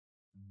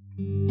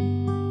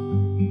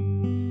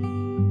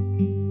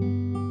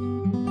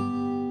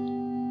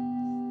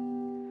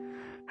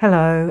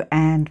Hello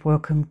and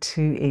welcome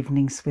to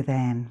Evenings with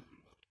Anne.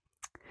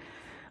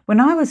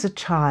 When I was a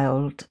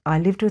child, I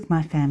lived with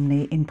my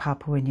family in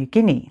Papua New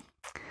Guinea.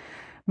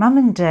 Mum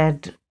and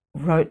Dad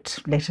wrote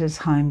letters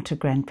home to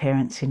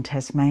grandparents in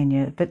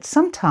Tasmania, but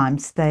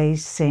sometimes they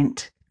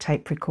sent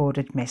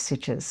tape-recorded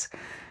messages.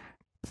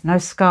 No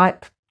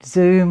Skype,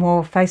 Zoom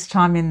or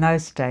FaceTime in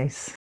those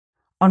days.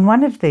 On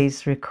one of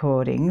these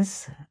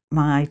recordings,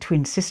 my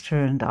twin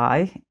sister and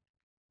I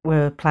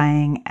were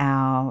playing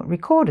our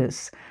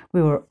recorders.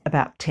 We were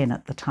about 10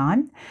 at the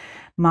time.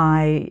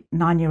 My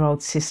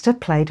 9-year-old sister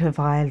played her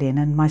violin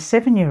and my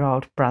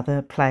 7-year-old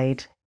brother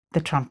played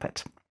the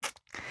trumpet.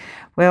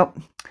 Well,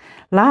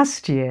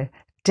 last year,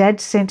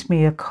 Dad sent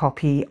me a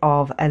copy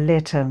of a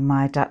letter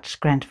my Dutch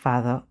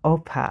grandfather,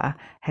 Opa,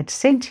 had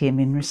sent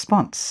him in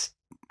response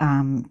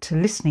to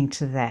listening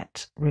to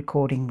that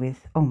recording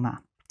with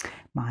Oma,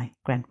 my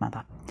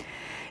grandmother.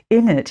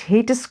 In it,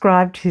 he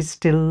described his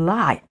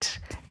delight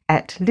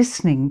at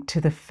listening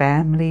to the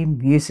family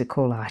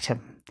musical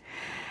item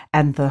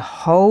and the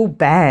whole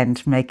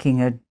band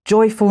making a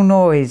joyful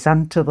noise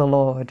unto the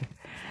Lord.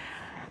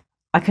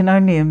 I can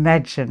only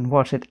imagine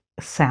what it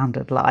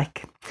sounded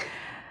like.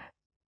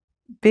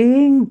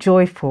 Being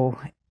joyful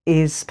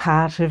is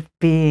part of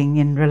being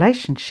in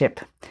relationship,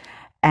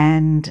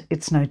 and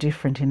it's no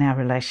different in our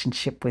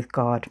relationship with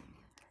God.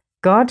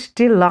 God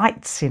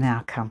delights in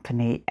our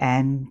company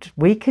and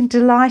we can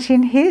delight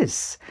in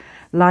His.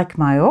 Like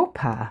my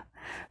Opa,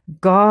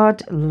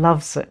 God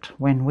loves it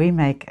when we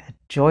make a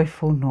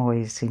joyful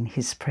noise in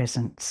His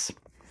presence.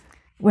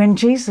 When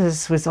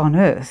Jesus was on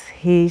earth,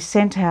 He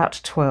sent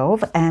out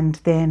 12 and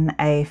then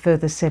a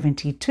further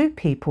 72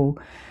 people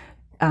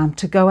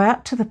to go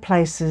out to the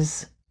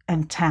places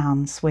and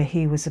towns where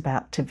He was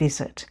about to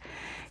visit.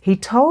 He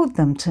told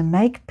them to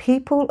make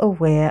people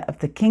aware of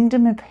the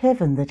kingdom of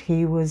heaven that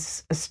He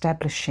was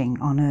establishing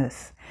on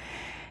earth.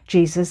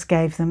 Jesus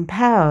gave them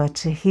power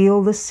to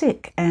heal the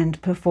sick and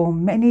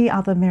perform many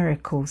other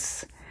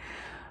miracles.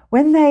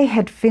 When they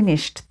had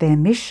finished their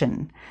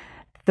mission,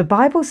 the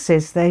Bible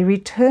says they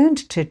returned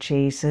to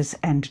Jesus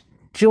and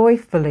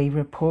joyfully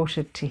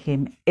reported to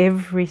Him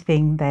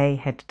everything they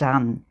had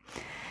done.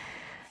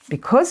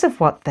 Because of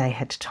what they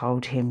had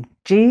told Him,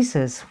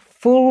 Jesus,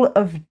 full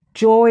of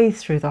joy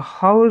through the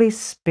Holy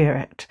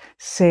Spirit,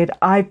 said,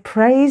 "I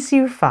praise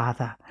you,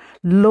 Father,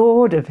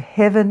 Lord of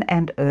heaven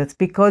and earth,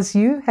 because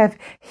you have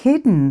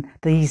hidden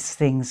these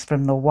things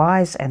from the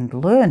wise and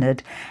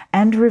learned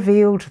and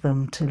revealed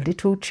them to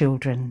little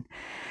children.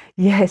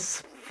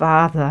 Yes,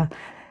 Father,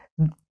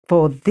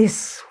 for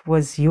this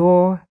was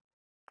your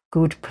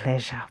good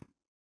pleasure."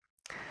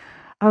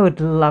 I would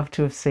love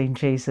to have seen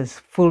Jesus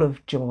full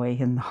of joy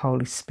in the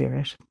Holy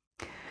Spirit.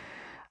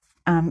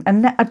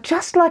 And I'd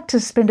just like to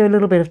spend a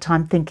little bit of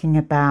time thinking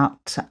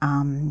about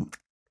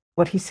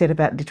what He said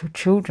about little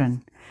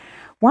children.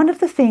 One of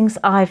the things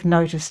I've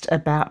noticed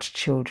about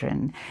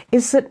children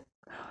is that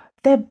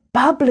they're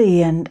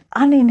bubbly and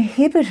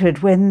uninhibited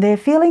when they're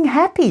feeling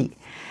happy.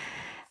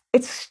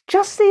 It's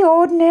just the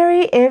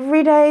ordinary,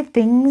 everyday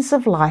things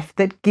of life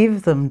that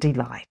give them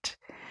delight.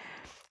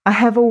 I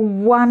have a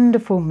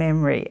wonderful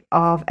memory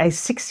of a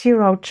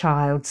 6-year-old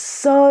child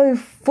so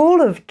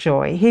full of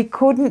joy he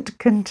couldn't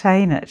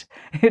contain it.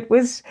 It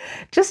was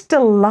just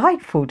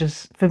delightful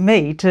for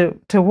me to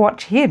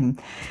watch him.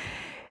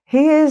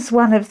 He is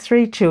one of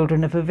 3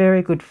 children of a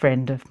very good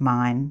friend of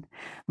mine.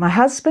 My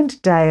husband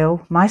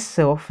Dale,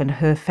 myself and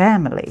her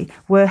family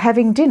were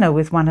having dinner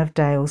with one of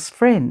Dale's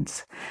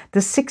friends. The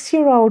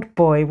 6-year-old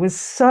boy was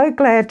so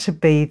glad to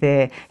be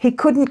there, he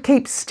couldn't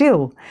keep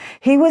still.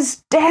 He was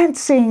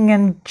dancing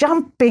and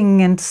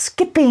jumping and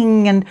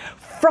skipping and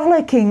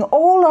frolicking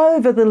all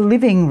over the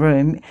living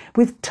room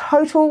with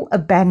total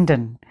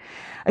abandon.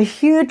 A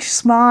huge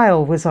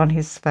smile was on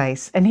his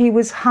face and he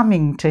was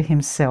humming to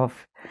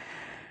himself.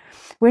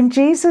 When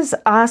Jesus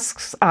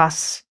asks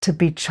us to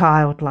be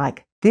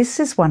childlike, this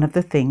is one of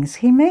the things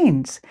He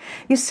means.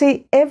 You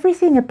see,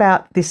 everything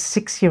about this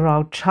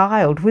 6-year-old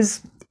child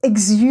was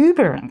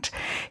exuberant.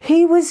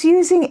 He was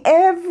using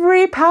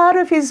every part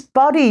of his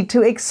body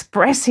to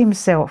express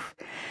himself.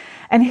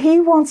 And He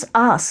wants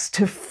us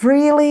to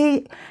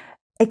freely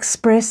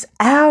express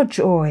our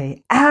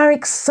joy, our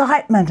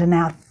excitement, and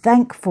our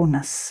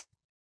thankfulness.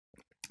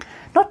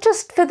 Not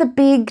just for the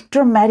big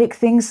dramatic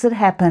things that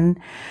happen,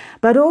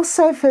 but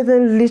also for the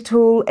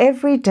little,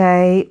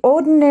 everyday,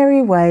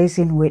 ordinary ways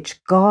in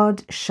which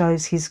God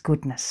shows His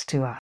goodness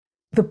to us.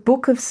 The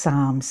book of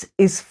Psalms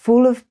is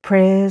full of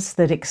prayers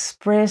that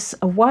express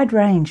a wide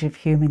range of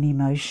human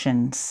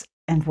emotions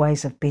and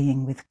ways of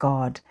being with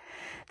God.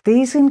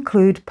 These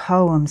include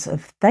poems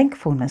of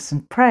thankfulness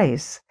and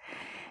praise.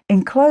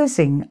 In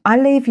closing, I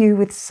leave you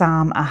with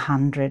Psalm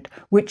 100,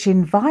 which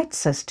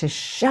invites us to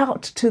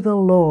shout to the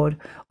Lord,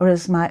 or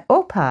as my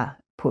Opa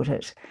put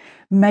it,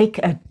 make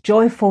a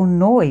joyful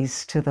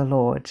noise to the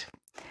Lord.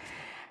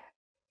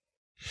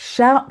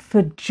 Shout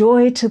for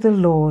joy to the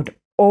Lord,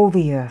 all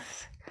the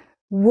earth.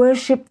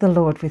 Worship the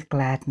Lord with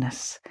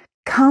gladness.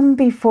 Come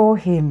before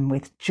him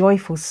with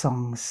joyful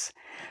songs.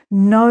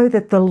 Know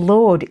that the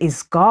Lord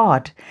is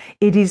God.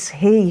 It is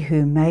he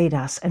who made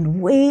us,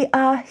 and we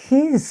are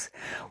his.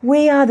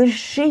 We are the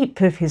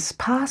sheep of his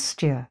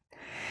pasture.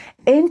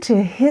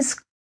 Enter his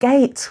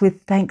gates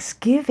with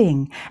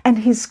thanksgiving, and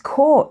his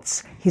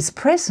courts, his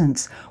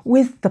presence,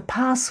 with the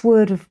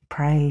password of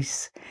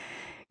praise.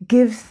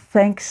 Give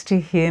thanks to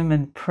him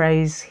and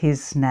praise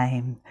his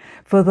name,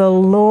 for the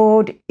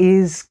Lord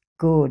is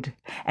good,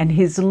 and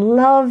his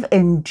love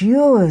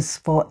endures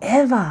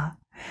forever.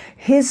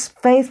 His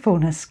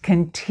faithfulness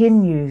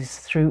continues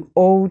through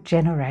all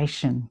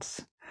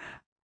generations.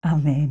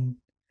 Amen.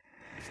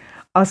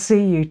 I'll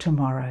see you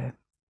tomorrow.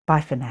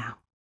 Bye for now.